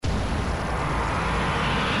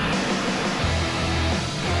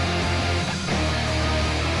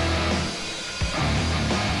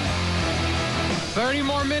30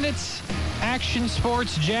 more minutes. Action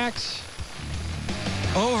Sports Jacks.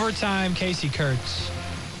 Overtime, Casey Kurtz.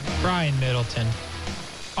 Brian Middleton.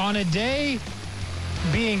 On a day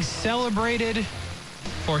being celebrated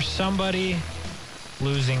for somebody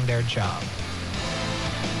losing their job.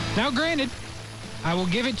 Now, granted, I will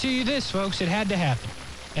give it to you this, folks. It had to happen.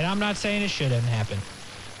 And I'm not saying it shouldn't happen.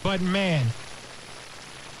 But, man,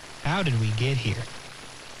 how did we get here?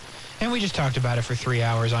 And we just talked about it for 3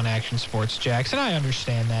 hours on Action Sports Jacks, and I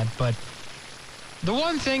understand that. But the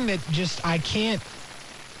one thing that just I can't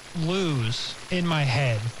lose in my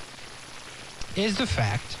head is the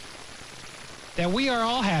fact that we are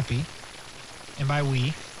all happy, and by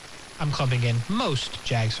we, I'm clumping in most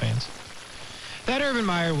Jags fans, that Urban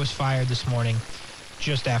Meyer was fired this morning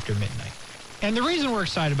just after midnight. And the reason we're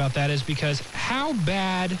excited about that is because how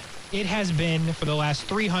bad it has been for the last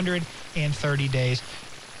 330 days.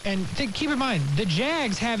 And keep in mind, the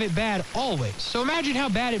Jags have it bad always. So imagine how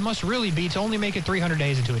bad it must really be to only make it 300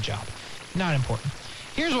 days into a job. Not important.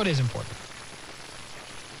 Here's what is important.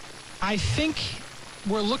 I think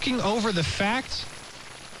we're looking over the fact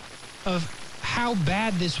of how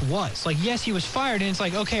bad this was. Like, yes, he was fired, and it's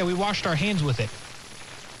like, okay, we washed our hands with it.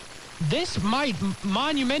 This might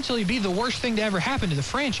monumentally be the worst thing to ever happen to the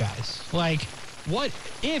franchise. Like, what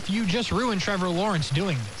if you just ruined Trevor Lawrence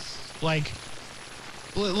doing this? Like,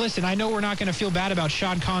 listen, I know we're not going to feel bad about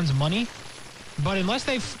Shad Khan's money, but unless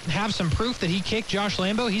they have some proof that he kicked Josh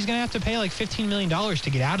Lambo, he's going to have to pay like $15 million to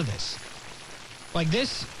get out of this. Like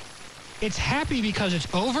this, it's happy because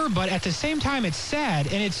it's over, but at the same time, it's sad,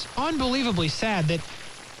 and it's unbelievably sad that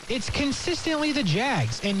it's consistently the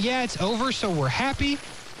Jags. And yeah, it's over, so we're happy,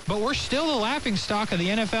 but we're still the laughingstock of the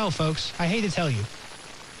NFL, folks. I hate to tell you.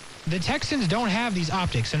 The Texans don't have these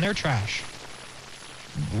optics, and they're trash.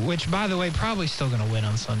 Which, by the way, probably still going to win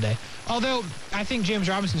on Sunday. Although, I think James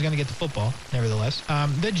Robinson's going to get the football, nevertheless.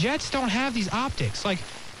 The Jets don't have these optics. Like,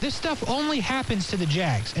 this stuff only happens to the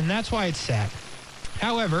Jags, and that's why it's sad.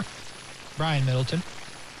 However, Brian Middleton,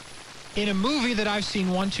 in a movie that I've seen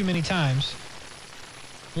one too many times,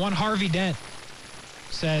 one Harvey Dent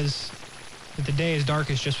says that the day is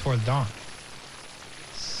darkest just before the dawn.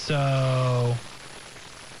 So,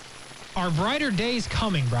 are brighter days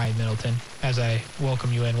coming, Brian Middleton, as I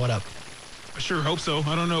welcome you in? What up? I sure hope so.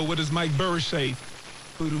 I don't know. What does Mike Burris say?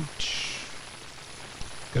 Good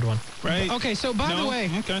one. Right? Okay, so by the way,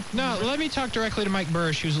 okay. No, let me talk directly to Mike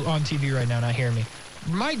Burris, who's on TV right now, not hearing me.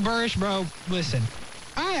 Mike Burris, bro, listen,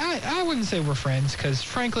 I wouldn't say we're friends because,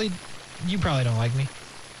 frankly, you probably don't like me.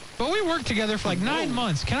 But we worked together for like 9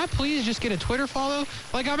 months. Can I please just get a Twitter follow?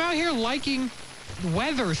 Like, I'm out here liking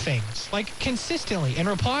weather things, like, consistently, and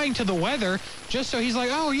replying to the weather just so he's like,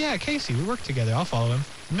 oh, yeah, Casey, we work together. I'll follow him.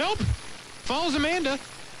 Nope. Follows Amanda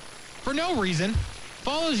for no reason.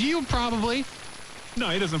 Follows you, probably. No,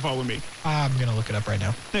 he doesn't follow me. I'm going to look it up right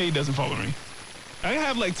now. No, he doesn't follow me. I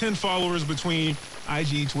have like 10 followers between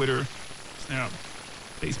IG, Twitter, Snap,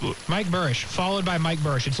 Facebook. Mike Burris, followed by Mike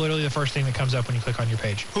Burris. It's literally the first thing that comes up when you click on your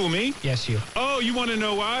page. Who, me? Yes, you. Oh, you want to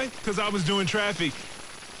know why? Because I was doing traffic.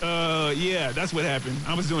 Yeah, that's what happened.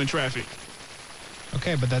 I was doing traffic.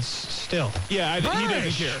 Okay, but that's still. Yeah, he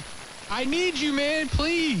doesn't care. I need you, man,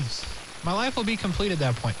 please. My life will be complete at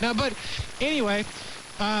that point. No, but anyway,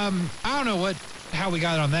 I don't know how we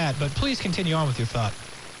got on that, but please continue on with your thought.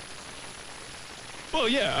 Well,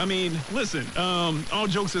 yeah, I mean, listen, all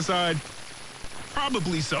jokes aside,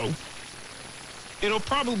 probably so. It'll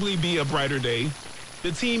probably be a brighter day.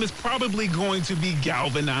 The team is probably going to be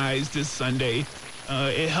galvanized this Sunday.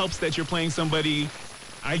 It helps that you're playing somebody,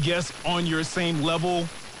 I guess, on your same level.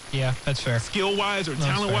 Yeah, that's fair. Skill-wise or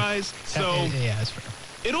talent-wise. So yeah, that's fair.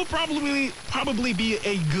 It'll probably be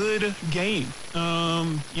a good game.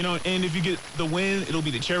 And if you get the win, it'll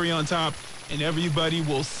be the cherry on top, and everybody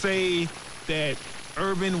will say that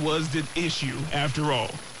Urban was the issue after all.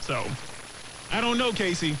 So, I don't know,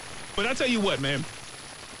 Casey, but I tell you what, man.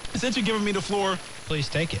 Since you're giving me the floor, please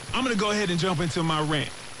take it. I'm going to go ahead and jump into my rant.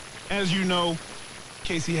 As you know,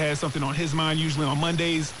 Casey has something on his mind usually on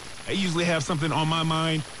Mondays. I usually have something on my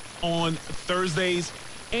mind on Thursdays.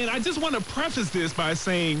 And I just want to preface this by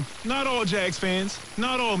saying, not all Jags fans,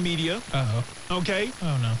 not all media. Uh-oh. Okay?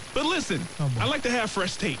 Oh, no. But listen, I like to have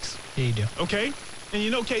fresh takes. Yeah, you do. Okay? And you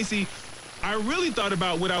know, Casey, I really thought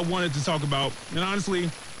about what I wanted to talk about. And honestly,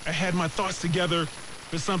 I had my thoughts together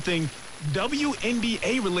for something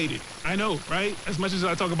WNBA related. I know, right? As much as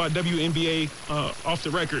I talk about WNBA off the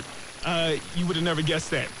record, you would have never guessed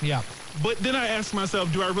that. Yeah. But then I asked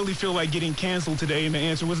myself, do I really feel like getting canceled today? And the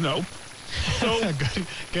answer was no. So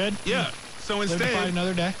Good. Yeah. So Live to fight instead,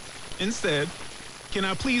 another day. can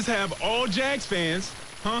I please have all Jags fans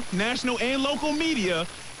national and local media,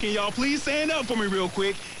 can y'all please stand up for me real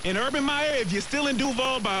quick? And Urban Meyer, if you're still in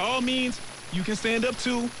Duval, by all means, you can stand up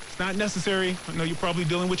too. It's not necessary. I know you're probably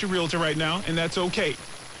dealing with your realtor right now, and that's okay.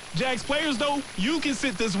 Jags players, though, you can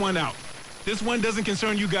sit this one out. This one doesn't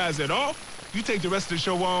concern you guys at all. You take the rest of the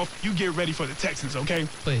show off. You get ready for the Texans, okay?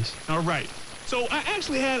 Please. All right. So I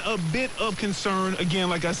actually had a bit of concern, again,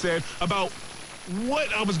 like I said, about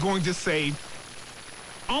what I was going to say,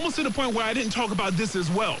 almost to the point where I didn't talk about this as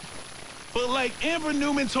well. But like Amber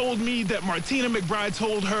Newman told me that Martina McBride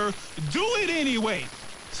told her, do it anyway.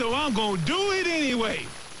 So I'm going to do it anyway.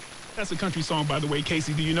 That's a country song, by the way.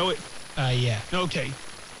 Casey, do you know it? Yeah. Okay.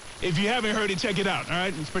 If you haven't heard it, check it out, all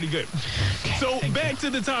right? It's pretty good. Okay, So back you. to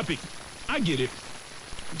the topic. I get it.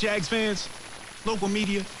 Jags fans, local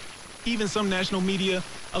media, even some national media,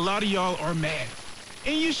 a lot of y'all are mad.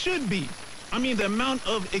 And you should be. I mean, the amount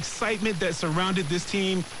of excitement that surrounded this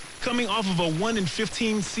team coming off of a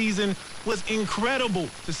 1-15 season was incredible,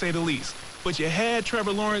 to say the least. But you had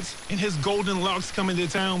Trevor Lawrence and his golden locks coming to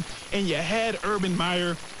town, and you had Urban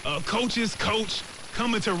Meyer, a coach's coach,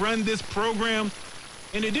 coming to run this program,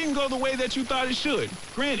 and it didn't go the way that you thought it should,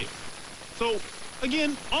 granted. So,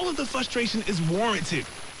 again, all of the frustration is warranted.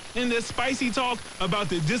 And the spicy talk about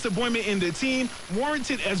the disappointment in the team,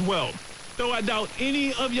 warranted as well. Though I doubt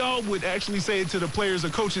any of y'all would actually say it to the players or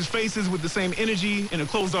coaches' faces with the same energy in a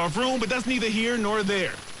closed-off room, but that's neither here nor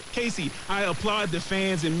there. Casey, I applaud the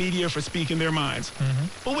fans and media for speaking their minds.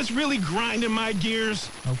 But what's really grinding my gears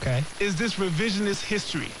is this revisionist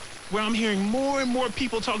history, where I'm hearing more and more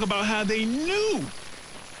people talk about how they knew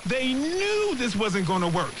this wasn't going to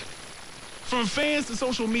work. From fans to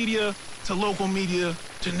social media to local media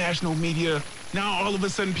to national media, now all of a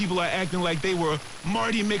sudden people are acting like they were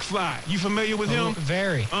Marty McFly. You familiar with him?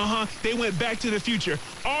 Very. They went back to the future.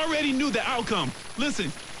 Already knew the outcome.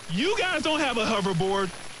 Listen, you guys don't have a hoverboard.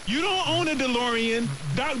 You don't own a DeLorean.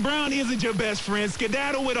 Doc Brown isn't your best friend.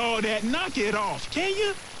 Skedaddle with all that. Knock it off, can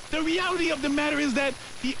you? The reality of the matter is that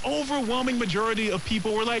the overwhelming majority of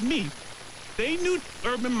people were like me. They knew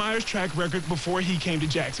Urban Meyer's track record before he came to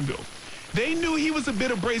Jacksonville. They knew he was a bit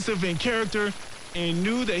abrasive in character and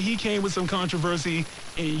knew that he came with some controversy,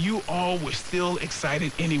 and you all were still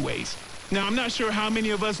excited anyways. Now, I'm not sure how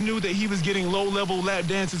many of us knew that he was getting low-level lap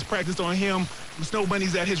dances practiced on him from Snow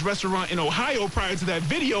Bunnies at his restaurant in Ohio prior to that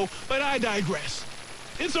video, but I digress.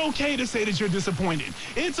 It's okay to say that you're disappointed.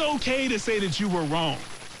 It's okay to say that you were wrong.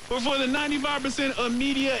 But for the 95% of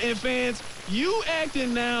media and fans, you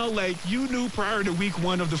acting now like you knew prior to week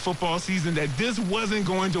 1 of the football season that this wasn't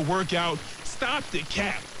going to work out. Stop the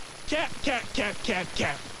cap. Cap, cap, cap, cap,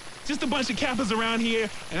 cap. Just a bunch of cappers around here,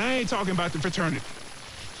 and I ain't talking about the fraternity.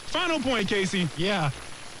 Final point, Casey. Yeah.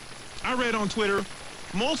 I read on Twitter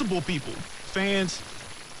multiple people, fans,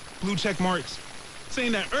 blue check marks,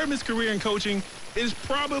 saying that Urban's career in coaching is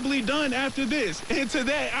probably done after this. And to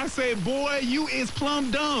that, I say, boy, you is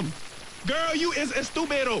plumb dumb. Girl, you is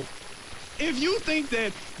estupido. If you think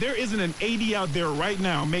that there isn't an AD out there right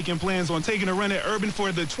now making plans on taking a run at Urban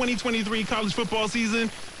for the 2023 college football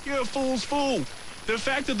season, you're a fool's fool. The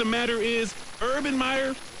fact of the matter is, Urban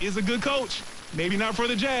Meyer is a good coach. Maybe not for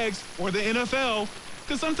the Jags or the NFL,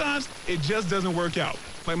 because sometimes it just doesn't work out.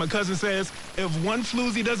 Like my cousin says, if one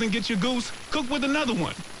floozy doesn't get your goose, cook with another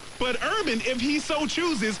one. But Urban, if he so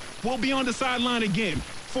chooses, will be on the sideline again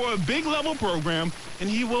for a big-level program, and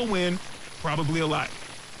he will win probably a lot.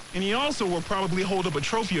 And he also will probably hold up a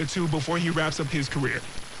trophy or two before he wraps up his career.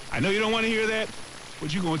 I know you don't want to hear that,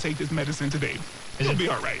 but you're going to take this medicine today. You'll be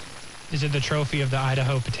all right. Is it the trophy of the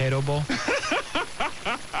Idaho Potato Bowl?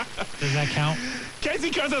 Does that count? Casey,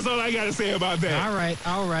 because that's all I got to say about that. All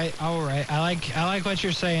right. I like what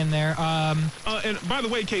you're saying there. And by the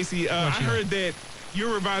way, Casey, I heard that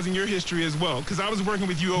you're revising your history as well, because I was working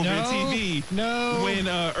with you over at TV when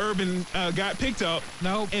Urban got picked up.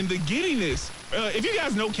 And the giddiness. If you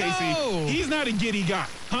guys know Casey, he's not a giddy guy,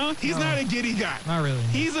 huh? He's not a giddy guy. Not really.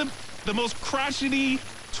 He's the most crotchety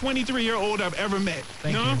 23-year-old I've ever met.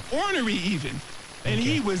 Thank you. Ornery even.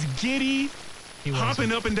 He was giddy,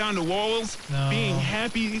 hopping up and down the walls, being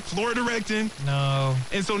happy, floor directing.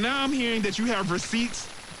 And so now I'm hearing that you have receipts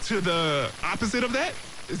to the opposite of that.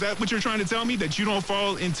 Is that what you're trying to tell me? That you don't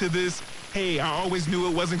fall into this, hey, I always knew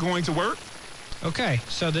it wasn't going to work? Okay,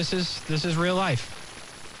 so this is real life.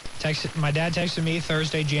 My dad texted me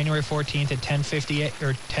Thursday, January 14th at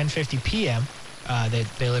 10:50 p.m.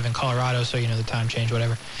 They live in Colorado, so the time change,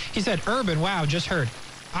 whatever. He said, Urban, wow, just heard.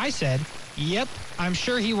 I said, yep, I'm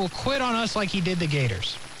sure he will quit on us like he did the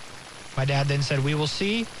Gators. My dad then said, we will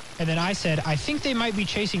see. And then I said, I think they might be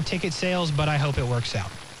chasing ticket sales, but I hope it works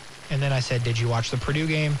out. And then I said, did you watch the Purdue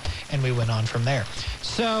game? And we went on from there.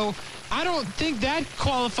 So I don't think that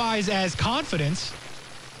qualifies as confidence.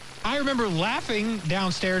 I remember laughing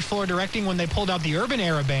downstairs floor directing when they pulled out the Urban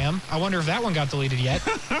era BAM. I wonder if that one got deleted yet.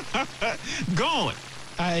 Gone.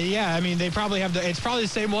 Yeah, I mean, they probably have it's probably the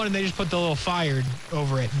same one, and they just put the little fired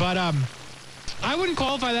over it. But I wouldn't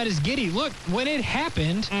qualify that as giddy. Look, when it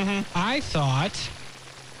happened, I thought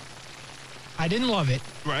I didn't love it.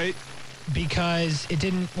 Right. Because it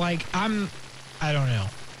didn't, I don't know.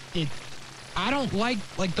 I don't like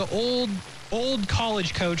the old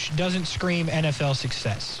college coach doesn't scream NFL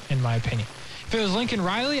success, in my opinion. If it was Lincoln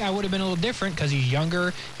Riley, I would have been a little different because he's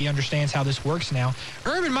younger. He understands how this works now.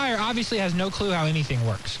 Urban Meyer obviously has no clue how anything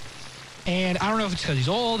works. And I don't know if it's because he's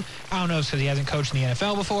old. I don't know if it's because he hasn't coached in the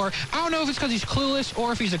NFL before. I don't know if it's because he's clueless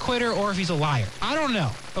or if he's a quitter or if he's a liar. I don't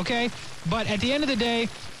know, okay? But at the end of the day,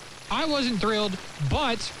 I wasn't thrilled.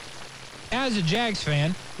 But as a Jags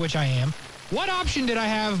fan, which I am, what option did I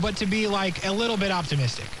have but to be a little bit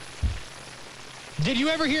optimistic? Did you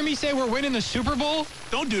ever hear me say we're winning the Super Bowl?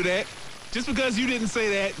 Don't do that. Just because you didn't say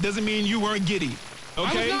that doesn't mean you weren't giddy.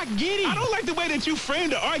 Okay? I was not giddy. I don't like the way that you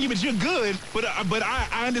framed the argument. You're good, but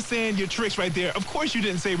I understand your tricks right there. Of course you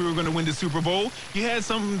didn't say we were going to win the Super Bowl. You had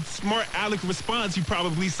some smart aleck response you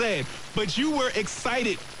probably said. But you were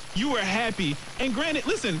excited. You were happy. And granted,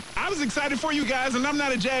 listen, I was excited for you guys, and I'm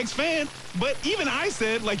not a Jags fan. But even I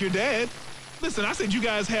said, like your dad, listen, I said you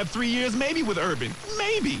guys have 3 years maybe with Urban.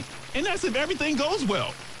 Maybe. And that's if everything goes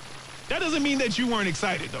well. That doesn't mean that you weren't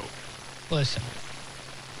excited, though. Listen,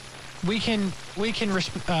 we can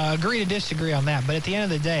agree to disagree on that, but at the end of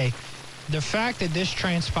the day, the fact that this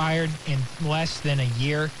transpired in less than a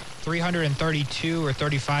year, 332 or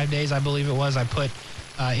 35 days, I believe it was, I put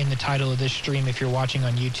in the title of this stream if you're watching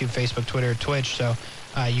on YouTube, Facebook, Twitter, Twitch, so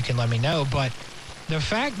you can let me know. But the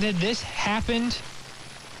fact that this happened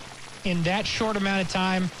in that short amount of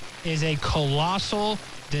time is a colossal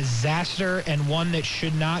disaster and one that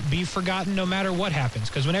should not be forgotten no matter what happens.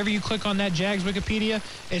 Because whenever you click on that Jags Wikipedia,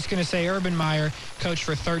 it's going to say Urban Meyer coached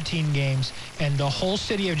for 13 games and the whole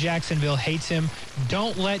city of Jacksonville hates him.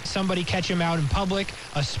 Don't let somebody catch him out in public,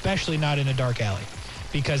 especially not in a dark alley,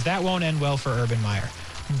 because that won't end well for Urban Meyer.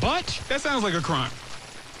 But that sounds like a crime.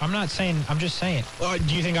 I'm not saying, I'm just saying.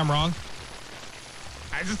 Do you think I'm wrong?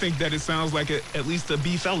 I just think that it sounds like at least a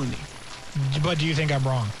B felony. But do you think I'm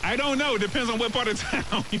wrong? I don't know. It depends on what part of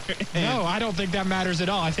town you're in. No, I don't think that matters at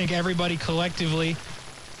all. I think everybody collectively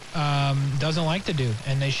doesn't like the dude,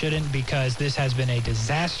 and they shouldn't, because this has been a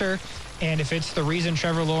disaster. And if it's the reason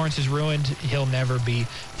Trevor Lawrence is ruined, he'll never be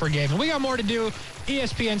forgiven. We got more to do.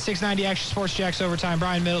 ESPN 690 Action Sports Jacks Overtime.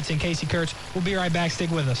 Brian Middleton, Casey Kurtz. We'll be right back.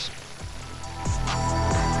 Stick with us.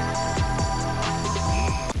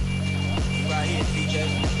 Right here,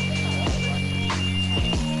 TJ.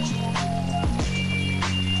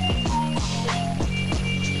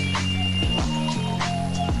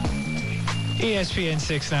 ESPN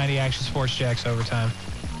 690 Action Sports Jacks Overtime.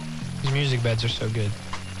 These music beds are so good.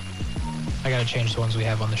 I got to change the ones we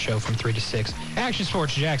have on the show from 3 to 6. Action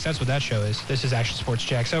Sports Jacks, that's what that show is. This is Action Sports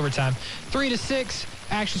Jacks Overtime. 3 to 6,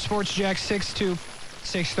 Action Sports Jacks, 6 to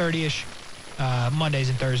 6:30-ish. Mondays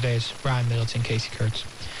and Thursdays, Brian Middleton, Casey Kurtz.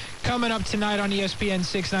 Coming up tonight on ESPN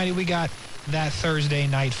 690, we got that Thursday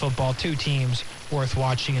night football. Two teams worth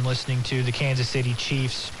watching and listening to, the Kansas City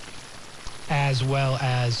Chiefs as well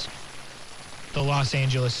as the Los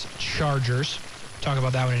Angeles Chargers. Talk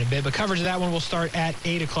about that one in a bit. But coverage of that one will start at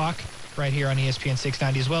 8 o'clock right here on ESPN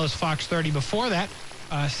 690, as well as Fox 30 before that,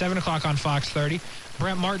 7 o'clock on Fox 30.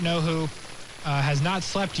 Brent Martineau, who has not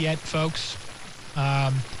slept yet, folks.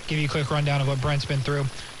 Give you a quick rundown of what Brent's been through.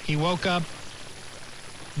 He woke up,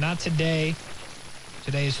 not today.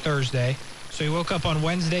 Today is Thursday. So he woke up on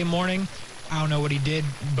Wednesday morning. I don't know what he did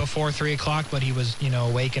before 3 o'clock, but he was,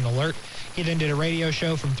 awake and alert. He then did a radio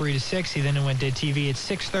show from 3 to 6. He then did TV at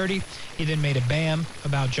 6:30. He then made a BAM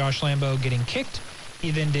about Josh Lambo getting kicked.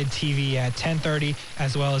 He then did TV at 10:30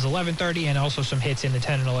 as well as 11:30, and also some hits in the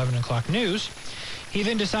 10 and 11 o'clock news. He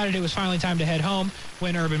then decided it was finally time to head home.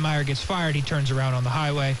 When Urban Meyer gets fired, he turns around on the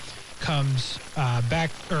highway, comes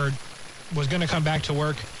back, or was going to come back to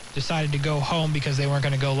work, decided to go home because they weren't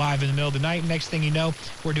going to go live in the middle of the night. Next thing you know,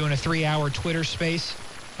 we're doing a 3-hour Twitter space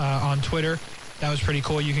on Twitter. That was pretty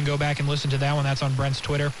cool. You can go back and listen to that one. That's on Brent's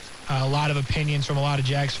Twitter. A lot of opinions from a lot of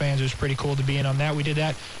Jags fans. It was pretty cool to be in on that. We did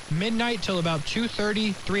that midnight till about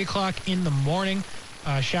 2:30, 3 o'clock in the morning.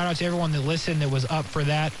 Shout out to everyone that listened that was up for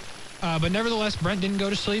that. But nevertheless, Brent didn't go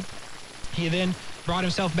to sleep. He then brought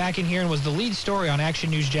himself back in here and was the lead story on Action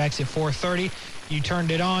News Jax at 4:30. You turned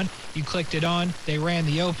it on. You clicked it on. They ran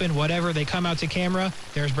the open, whatever. They come out to camera.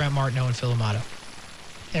 There's Brent Martineau and Phil Amato.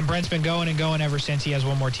 And Brent's been going and going ever since. He has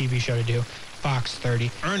one more TV show to do. Fox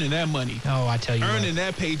 30. Earning that money. Oh, I tell you Earning what.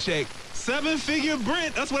 that paycheck. 7-figure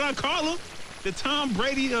Brent. That's what I call him. The Tom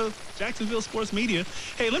Brady of Jacksonville sports media.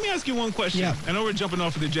 Hey, let me ask you one question. Yeah. I know we're jumping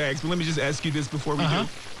off of the Jags, but let me just ask you this before we do.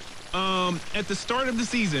 At the start of the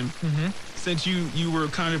season, since you were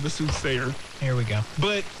kind of a soothsayer, Here we go.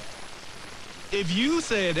 but if you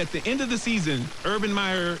said at the end of the season, Urban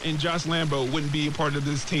Meyer and Josh Lambo wouldn't be a part of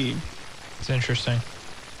this team, It's interesting.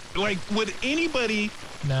 like, would anybody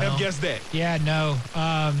No. have guessed that? Yeah, no.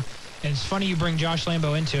 And it's funny you bring Josh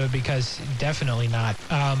Lambo into it because definitely not.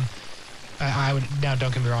 I would now.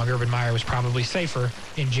 Don't get me wrong. Urban Meyer was probably safer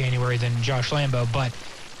in January than Josh Lambo, but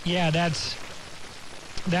yeah,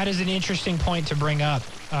 that is an interesting point to bring up.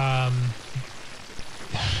 I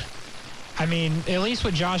mean, at least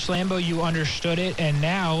with Josh Lambo, you understood it, and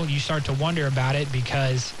now you start to wonder about it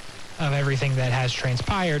because of everything that has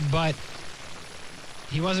transpired. But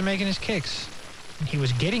he wasn't making his kicks. He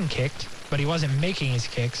was getting kicked, but he wasn't making his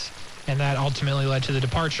kicks, and that ultimately led to the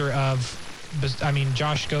departure of. I mean,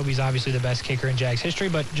 Josh Scobie's obviously the best kicker in Jags history,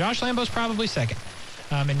 but Josh Lambo's probably second.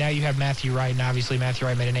 And now you have Matthew Wright, and obviously Matthew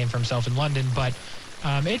Wright made a name for himself in London, but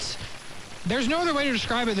there's no other way to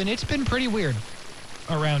describe it than it's been pretty weird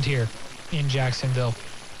around here in Jacksonville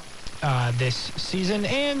this season.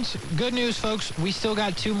 And good news, folks, we still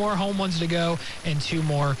got 2 more home ones to go and 2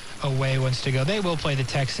 more away ones to go. They will play the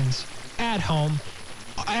Texans at home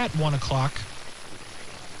at 1 o'clock.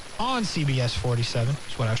 On CBS 47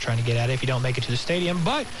 is what I was trying to get at if you don't make it to the stadium.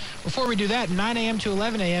 But before we do that, 9 a.m. to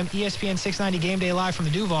 11 a.m., ESPN 690 Game Day Live from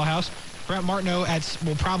the Duval House. Brent Martineau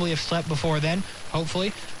will probably have slept before then,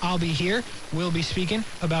 hopefully. I'll be here. We'll be speaking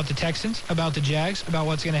about the Texans, about the Jags, about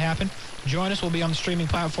what's going to happen. Join us. We'll be on the streaming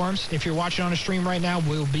platforms. If you're watching on a stream right now,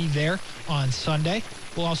 we'll be there on Sunday.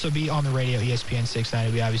 We'll also be on the radio, ESPN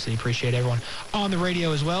 690. We obviously appreciate everyone on the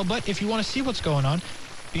radio as well. But if you want to see what's going on,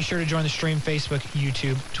 be sure to join the stream, Facebook,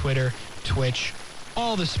 YouTube, Twitter, Twitch,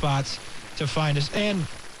 all the spots to find us. And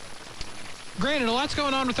granted, a lot's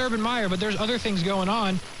going on with Urban Meyer, but there's other things going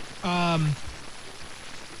on.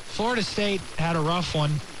 Florida State had a rough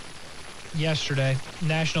one yesterday.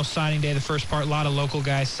 National Signing Day, the first part, a lot of local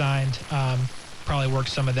guys signed. Probably work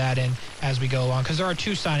some of that in as we go along because there are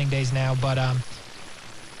 2 signing days now. But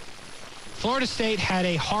Florida State had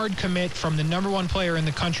a hard commit from the number 1 player in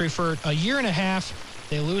the country for a year and a half.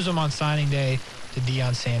 They lose him on signing day to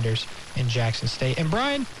Deion Sanders in Jackson State. And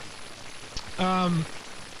Brian, I'm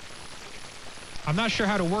not sure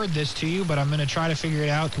how to word this to you, but I'm going to try to figure it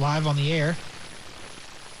out live on the air.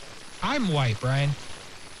 I'm white, Brian.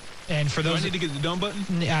 And for Do I those need to get the done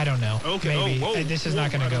button? I don't know. Okay. Maybe. Whoa. This is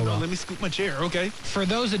not going to I go don't know. well. Let me scoop my chair. Okay. For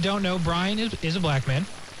those that don't know, Brian is a black man.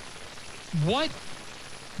 What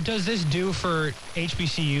does this do for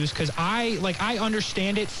HBCUs? Because I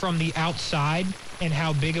understand it from the outside and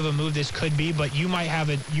how big of a move this could be, but you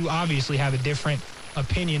obviously have a different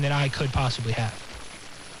opinion than I could possibly have.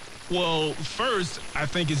 Well, first, I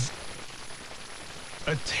think it's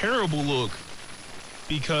a terrible look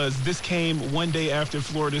because this came one day after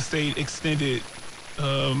Florida State extended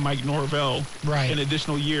Mike Norvell an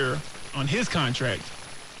additional year on his contract.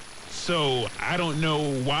 So I don't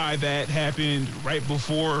know why that happened right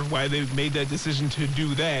before, why they made that decision to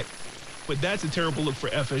do that. But that's a terrible look for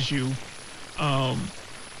FSU.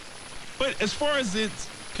 But as far as it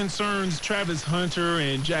concerns Travis Hunter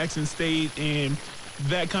and Jackson State and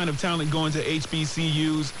that kind of talent going to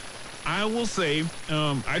HBCUs, I will say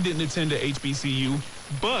I didn't attend a HBCU,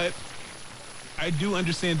 but I do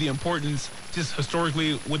understand the importance, just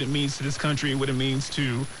historically, what it means to this country, what it means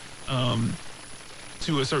to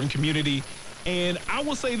a certain community. And I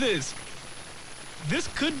will say this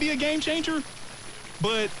could be a game changer,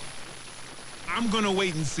 but I'm going to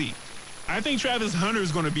wait and see. I think Travis Hunter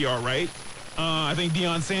is going to be all right. I think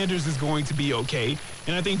Deion Sanders is going to be okay.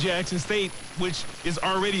 And I think Jackson State, which is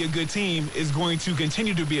already a good team, is going to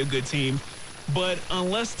continue to be a good team. But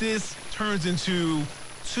unless this turns into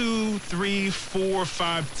 2, 3, 4,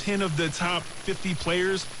 5, 10 of the top 50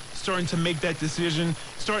 players starting to make that decision,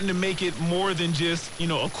 starting to make it more than just,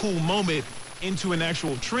 a cool moment into an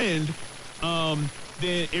actual trend,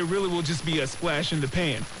 then it really will just be a splash in the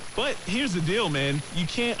pan. But here's the deal, man. You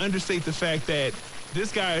can't understate the fact that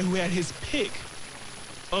this guy who had his pick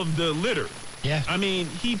of the litter, I mean,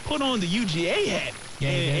 he put on the UGA hat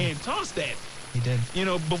and tossed that. He did.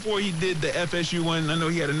 Before he did the FSU one, I know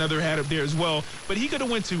he had another hat up there as well, but he could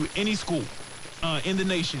have went to any school in the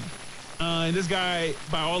nation. And this guy,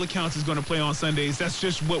 by all accounts, is going to play on Sundays. That's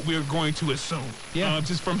just what we're going to assume.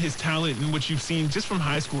 Just from his talent and what you've seen just from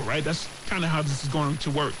high school, right? That's kind of how this is going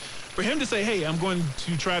to work. For him to say, hey, I'm going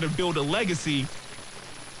to try to build a legacy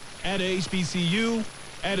at a HBCU,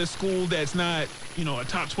 at a school that's not, a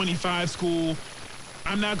top 25 school,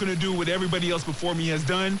 I'm not going to do what everybody else before me has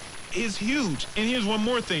done, is huge. And here's one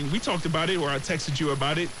more thing. We talked about it, or I texted you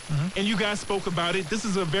about it, and you guys spoke about it. This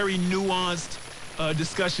is a very nuanced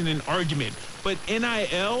discussion and argument. But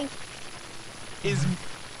NIL is,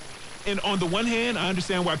 and on the one hand, I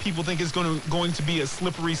understand why people think it's going to be a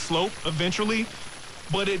slippery slope eventually,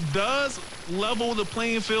 but it does level the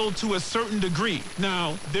playing field to a certain degree.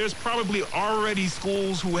 Now, there's probably already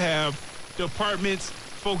schools who have departments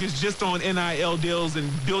focused just on NIL deals and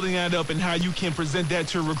building that up and how you can present that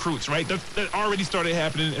to recruits, right? That already started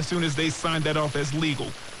happening as soon as they signed that off as legal.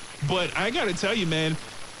 But I got to tell you, man,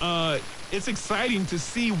 it's exciting to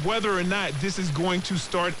see whether or not this is going to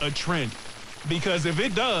start a trend. Because if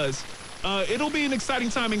it does, it'll be an exciting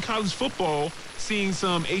time in college football, seeing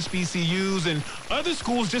some HBCUs and other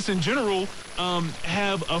schools just in general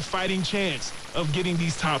have a fighting chance of getting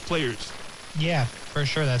these top players. Yeah, for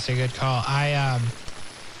sure. That's a good call.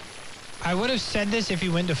 I would have said this if he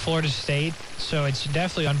went to Florida State, so it's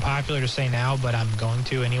definitely unpopular to say now, but I'm going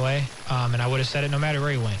to anyway. And I would have said it no matter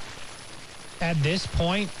where he went. At this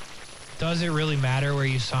point, does it really matter where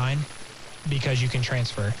you sign? Because you can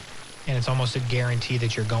transfer. And it's almost a guarantee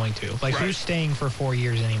that you're going to. Like, Right. who's staying for 4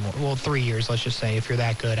 years anymore? Well, 3 years, let's just say, if you're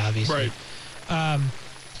that good, obviously. Right.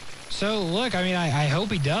 So, look, I mean, I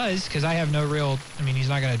hope he does, because I have no real, he's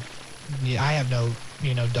not going to, I have no,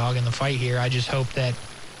 dog in the fight here. I just hope that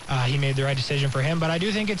he made the right decision for him. But I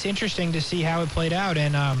do think it's interesting to see how it played out.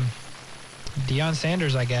 And Deion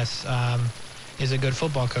Sanders, I guess, is a good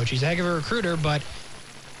football coach. He's a heck of a recruiter, but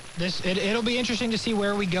it'll be interesting to see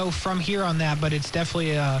where we go from here on that. But it's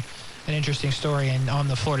definitely an interesting story. And on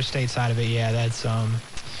the Florida State side of it, yeah, that's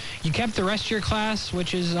you kept the rest of your class,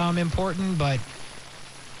 which is important, but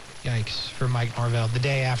yikes for Mike Norvell the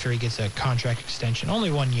day after he gets a contract extension.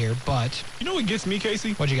 Only 1 year, but You know what gets me,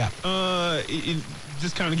 Casey? what you got?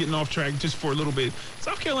 Just kind of getting off track just for a little bit.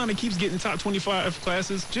 South Carolina keeps getting top 25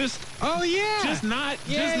 classes, just Oh, yeah. not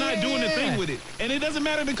doing the thing with it. And it doesn't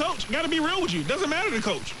matter the coach. Got to be real with you. It doesn't matter the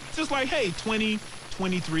coach. It's just like, hey, 20,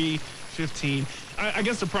 23, 15. I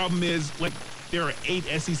guess the problem is, like, there are 8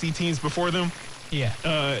 SEC teams before them. Yeah.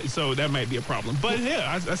 So that might be a problem. But,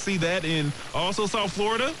 yeah, I see that. And also South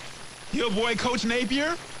Florida, your boy Coach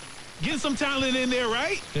Napier, getting some talent in there,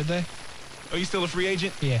 right? Did they? Are you still a free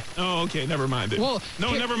agent? Yeah. Oh, okay. Never mind then. Well, no,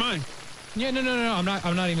 here- never mind. Yeah, no. I'm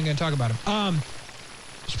not even going to talk about him.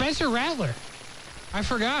 Spencer Rattler. I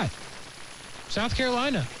forgot. South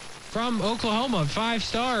Carolina. From Oklahoma.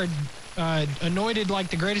 5-star. Anointed like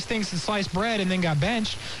the greatest thing since sliced bread and then got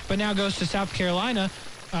benched. But now goes to South Carolina.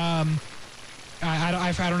 I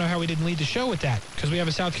don't know how we didn't lead the show with that because we have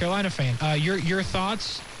a South Carolina fan. Your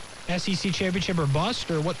thoughts? SEC championship or bust,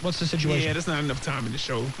 or what's the situation? Yeah, there's not enough time in the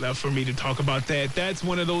show left for me to talk about that. That's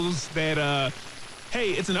one of those that,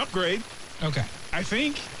 hey, it's an upgrade. Okay. I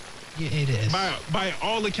think Yeah, it is. by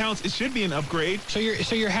all accounts, it should be an upgrade. So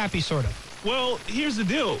you're happy, sort of. Well, here's the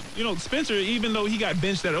deal. Spencer, even though he got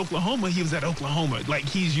benched at Oklahoma, he was at Oklahoma. Like,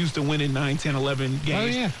 he's used to winning 9, 10, 11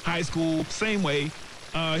 games. Oh, yeah. High school, same way.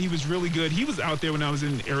 He was really good. He was out there when I was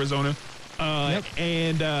in Arizona. Yep.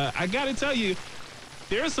 And I got to tell you,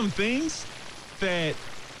 there are some things that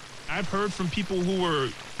I've heard from people who were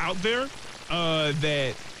out there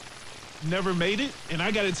that never made it. And I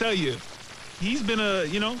got to tell you, he's been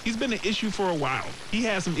an issue for a while. He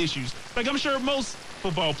has some issues. Like, I'm sure most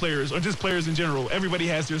football players or just players in general, everybody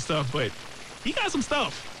has their stuff, but he got some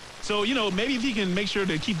stuff. So, maybe if he can make sure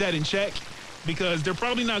to keep that in check, because they're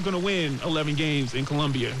probably not going to win 11 games in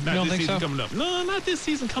Columbia. Not don't this think season so? coming up. No, not this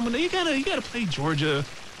season coming up. You gotta play Georgia.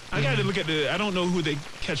 I got to look at I don't know who they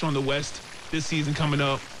catch on the West this season coming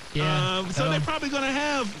up. Yeah. So they're probably going to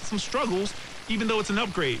have some struggles, even though it's an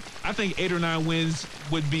upgrade. I think 8 or 9 wins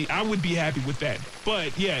I would be happy with that.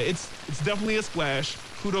 But yeah, it's definitely a splash.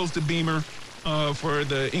 Kudos to Beamer for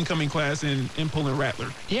the incoming class in pulling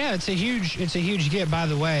Rattler. Yeah, it's a huge get. By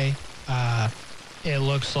the way, it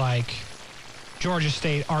looks like Georgia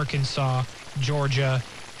State, Arkansas, Georgia,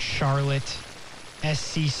 Charlotte,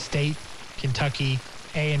 SC State, Kentucky,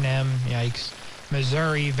 A&M, yikes,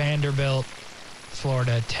 Missouri, Vanderbilt,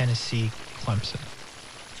 Florida, Tennessee, Clemson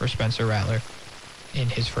for Spencer Rattler in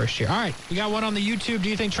his first year. All right, we got one on the YouTube. Do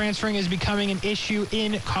you think transferring is becoming an issue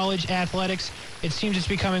in college athletics? It seems it's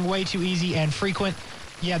becoming way too easy and frequent.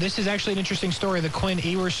 Yeah, this is actually an interesting story. The Quinn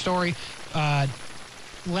Ewers story.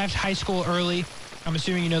 Left high school early. I'm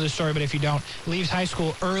assuming you know the story, but if you don't, leaves high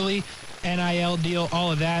school early, NIL deal,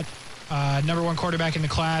 all of that. Number 1 quarterback in the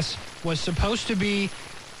class, was supposed to be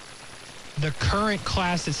the current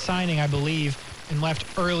class that's signing, I believe, and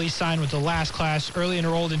left early, signed with the last class, early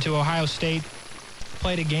enrolled into Ohio State,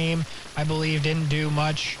 played a game, I believe, didn't do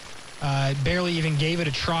much, barely even gave it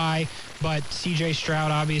a try, but C.J.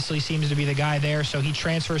 Stroud obviously seems to be the guy there, so he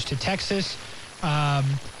transfers to Texas.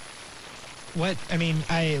 What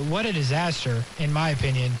a disaster, in my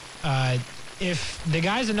opinion. If the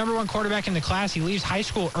guy's the number one quarterback in the class, he leaves high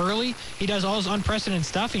school early, he does all this unprecedented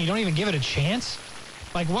stuff, and you don't even give it a chance?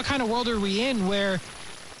 Like, what kind of world are we in where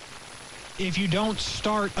if you don't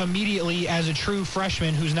start immediately as a true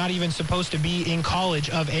freshman who's not even supposed to be in college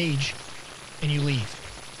of age and you leave?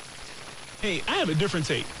 Hey, I have a different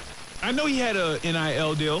take. I know he had a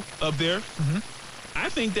NIL deal up there. Mm-hmm. I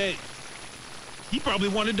think that he probably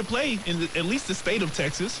wanted to play in at least the state of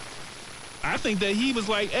Texas. I think that he was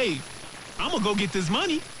like, hey, I'm going to go get this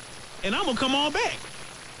money, and I'm going to come on back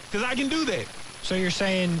because I can do that. So you're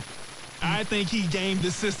saying... I think he gamed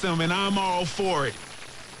the system, and I'm all for it.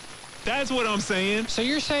 That's what I'm saying. So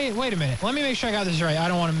you're saying... Wait a minute. Let me make sure I got this right. I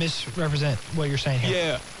don't want to misrepresent what you're saying here.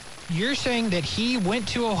 Yeah. You're saying that he went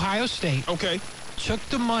to Ohio State... Okay. Took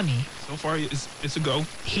the money. So far, it's a go.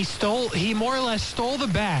 He more or less stole the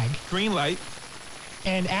bag. Green light.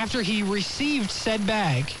 And after he received said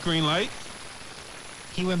bag... Green light.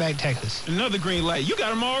 He went back to Texas. Another green light. You got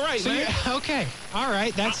them all right, man. Okay. All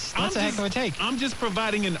right. That's a heck of a take. I'm just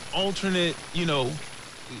providing an alternate,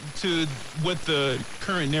 to what the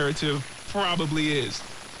current narrative probably is.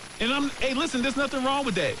 And hey, listen, there's nothing wrong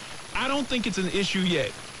with that. I don't think it's an issue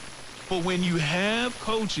yet. But when you have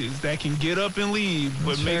coaches that can get up and leave,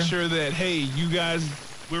 but That's make fair. sure that, hey, you guys,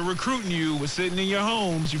 we're recruiting you, we're sitting in your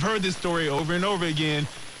homes, you've heard this story over and over again,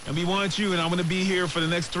 and we want you, and I'm going to be here for the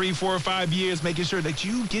next 3, 4, or 5 years, making sure that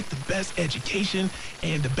you get the best education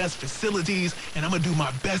and the best facilities, and I'm going to do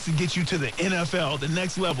my best to get you to the NFL, the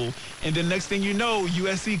next level. And the next thing you know,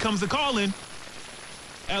 USC comes a-calling,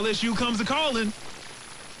 LSU comes a-calling,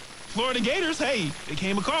 Florida Gators, hey, they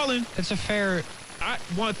came a-calling. It's a fair... I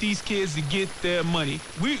want these kids to get their money.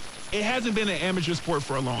 It hasn't been an amateur sport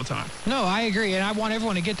for a long time. No, I agree, and I want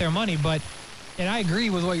everyone to get their money, and I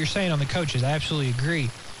agree with what you're saying on the coaches. I absolutely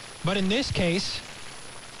agree. But in this case,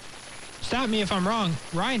 stop me if I'm wrong,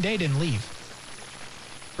 Ryan Day didn't leave,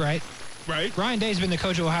 right? Right. Ryan Day's been the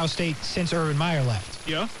coach of Ohio State since Urban Meyer left.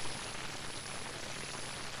 Yeah.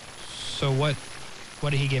 So what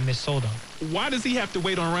did he get missold on? Why does he have to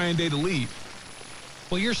wait on Ryan Day to leave?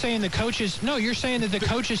 Well, you're saying you're saying that the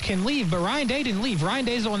coaches can leave, but Ryan Day didn't leave. Ryan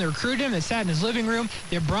Day's the one that recruited him, that sat in his living room,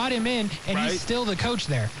 that brought him in, and Right. he's still the coach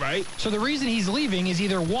there. Right. So the reason he's leaving is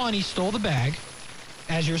either one, he stole the bag,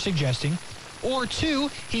 as you're suggesting, or two,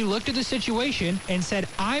 he looked at the situation and said,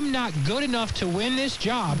 I'm not good enough to win this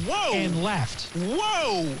job, Whoa. and left.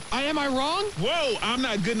 Whoa. Am I wrong? Whoa, I'm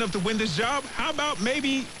not good enough to win this job. How about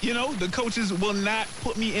maybe, the coaches will not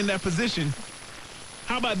put me in that position?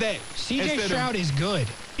 How about that? C.J. Instead of- Stroud is good.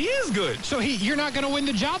 He is good. So you're not going to win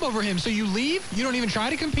the job over him, so you leave? You don't even try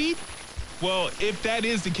to compete? Well, if that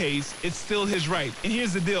is the case, it's still his right. And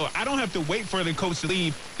here's the deal. I don't have to wait for the coach to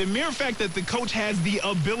leave. The mere fact that the coach has the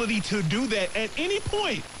ability to do that at any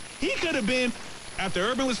point, he could have been, after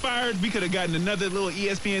Urban was fired, we could have gotten another little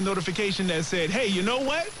ESPN notification that said, hey, you know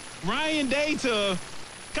what? Ryan Day to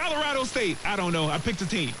Colorado State. I don't know. I picked a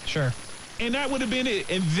team. Sure. And that would have been it.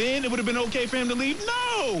 And then it would have been okay for him to leave?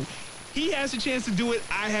 No! He has the chance to do it.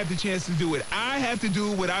 I have the chance to do it. I have to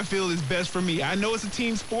do what I feel is best for me. I know it's a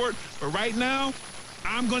team sport, but right now,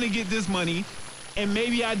 I'm going to get this money, and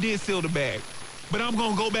maybe I did steal the bag, but I'm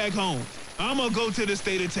going to go back home. I'm going to go to the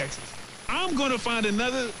state of Texas. I'm going to find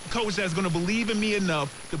another coach that's going to believe in me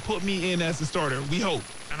enough to put me in as a starter. We hope.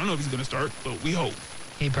 I don't know if he's going to start, but we hope.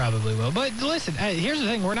 He probably will. But listen, here's the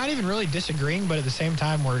thing. We're not even really disagreeing, but at the same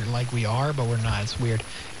time, we are, but we're not. It's weird.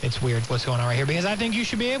 It's weird what's going on right here because I think you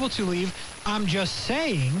should be able to leave. I'm just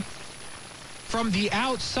saying, from the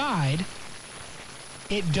outside,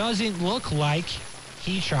 it doesn't look like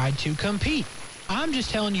he tried to compete. I'm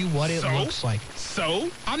just telling you what it looks like.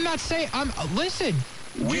 So? I'm not saying, listen.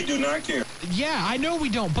 We do not care. Yeah, I know we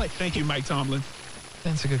don't, but. Thank you, Mike Tomlin.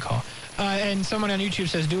 That's a good call. And someone on YouTube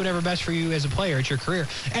says, do whatever best for you as a player. It's your career.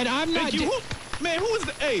 And I'm not... Thank you. Man, who is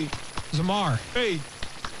the... Hey. Zamar. Hey.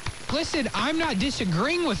 Listen, I'm not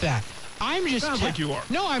disagreeing with that. I'm just... Sounds like you are.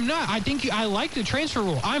 No, I'm not. I think I like the transfer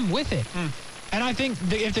rule. I'm with it. And I think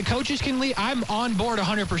if the coaches can leave, I'm on board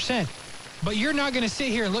 100%. But you're not going to sit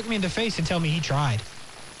here and look me in the face and tell me he tried.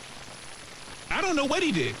 I don't know what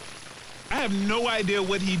he did. I have no idea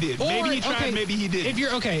what he did. Maybe he tried, maybe he didn't. If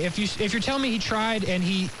you're telling me he tried and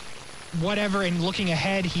he... whatever, and looking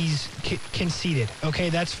ahead, he's conceded. Okay,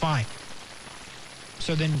 that's fine.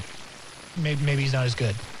 So then maybe he's not as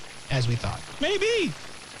good as we thought. Maybe.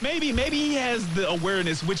 maybe he has the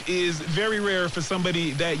awareness, which is very rare for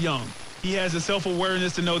somebody that young. He has the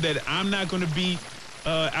self-awareness to know that I'm not going to beat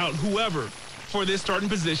out whoever for this starting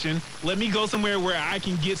position. Let me go somewhere where I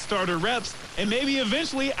can get starter reps, and maybe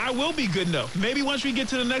eventually I will be good enough. Maybe once we get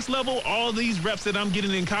to the next level, all these reps that I'm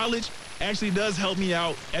getting in college actually does help me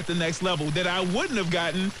out at the next level that I wouldn't have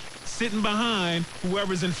gotten sitting behind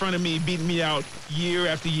whoever's in front of me, beating me out year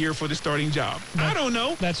after year for the starting job. I don't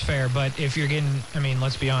know. That's fair, but if you're getting,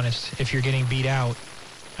 let's be honest, if you're getting beat out,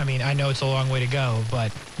 I know it's a long way to go,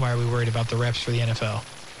 but why are we worried about the reps for the NFL?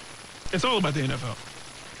 It's all about the NFL.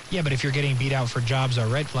 Yeah, but if you're getting beat out for jobs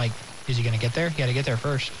already, is he going to get there? You got to get there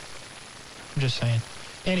first. I'm just saying.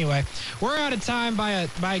 Anyway, we're out of time by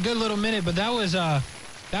a good little minute, but that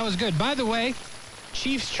was good. By the way,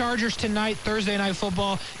 Chiefs-Chargers tonight, Thursday Night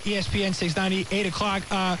Football, ESPN 690, 8 o'clock.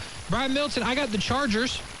 Brian Middleton, I got the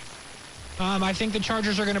Chargers. I think the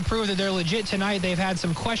Chargers are going to prove that they're legit tonight. They've had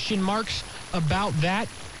some question marks about that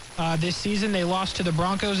this season. They lost to the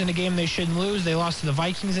Broncos in a game they shouldn't lose. They lost to the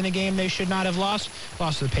Vikings in a game they should not have lost.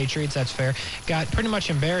 Lost to the Patriots, that's fair. Got pretty much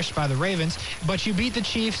embarrassed by the Ravens. But you beat the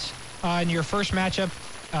Chiefs in your first matchup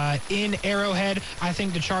in Arrowhead. I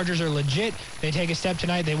think the Chargers are legit. They take a step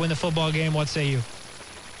tonight. They win the football game. What say you?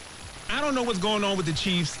 I don't know what's going on with the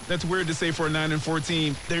Chiefs. That's weird to say for a 9-4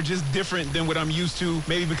 team. They're just different than what I'm used to.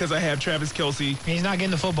 Maybe because I have Travis Kelce. He's not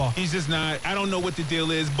getting the football. He's just not. I don't know what the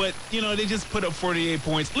deal is, but, they just put up 48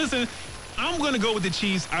 points. Listen, I'm going to go with the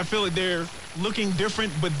Chiefs. I feel like they're looking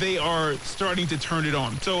different, but they are starting to turn it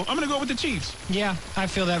on. So I'm going to go with the Chiefs. Yeah, I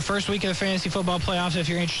feel that. First week of the fantasy football playoffs, if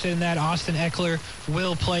you're interested in that, Austin Eckler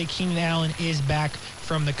will play. Keenan Allen is back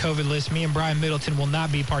from the COVID list. Me and Brian Middleton will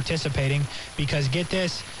not be participating because, get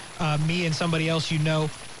this, me and somebody else Team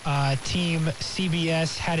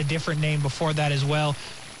CBS had a different name before that as well.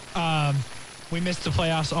 We missed the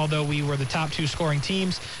playoffs, although we were the top 2 scoring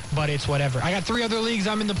teams, but it's whatever. I got 3 other leagues.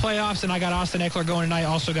 I'm in the playoffs, and I got Austin Eckler going tonight.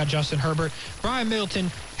 Also got Justin Herbert. Brian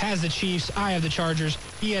Middleton has the Chiefs. I have the Chargers.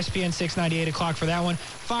 ESPN 690, 8 o'clock for that one.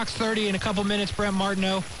 Fox 30 in a couple minutes. Brent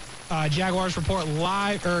Martineau, Jaguars Report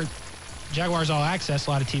live, or Jaguars All Access, a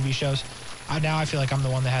lot of TV shows. Now I feel like I'm the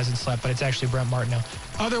one that hasn't slept, but it's actually Brent Martineau.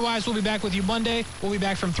 Otherwise, we'll be back with you Monday. We'll be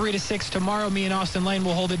back from 3 to 6 tomorrow. Me and Austin Lane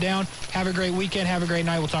will hold it down. Have a great weekend. Have a great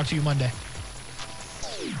night. We'll talk to you Monday.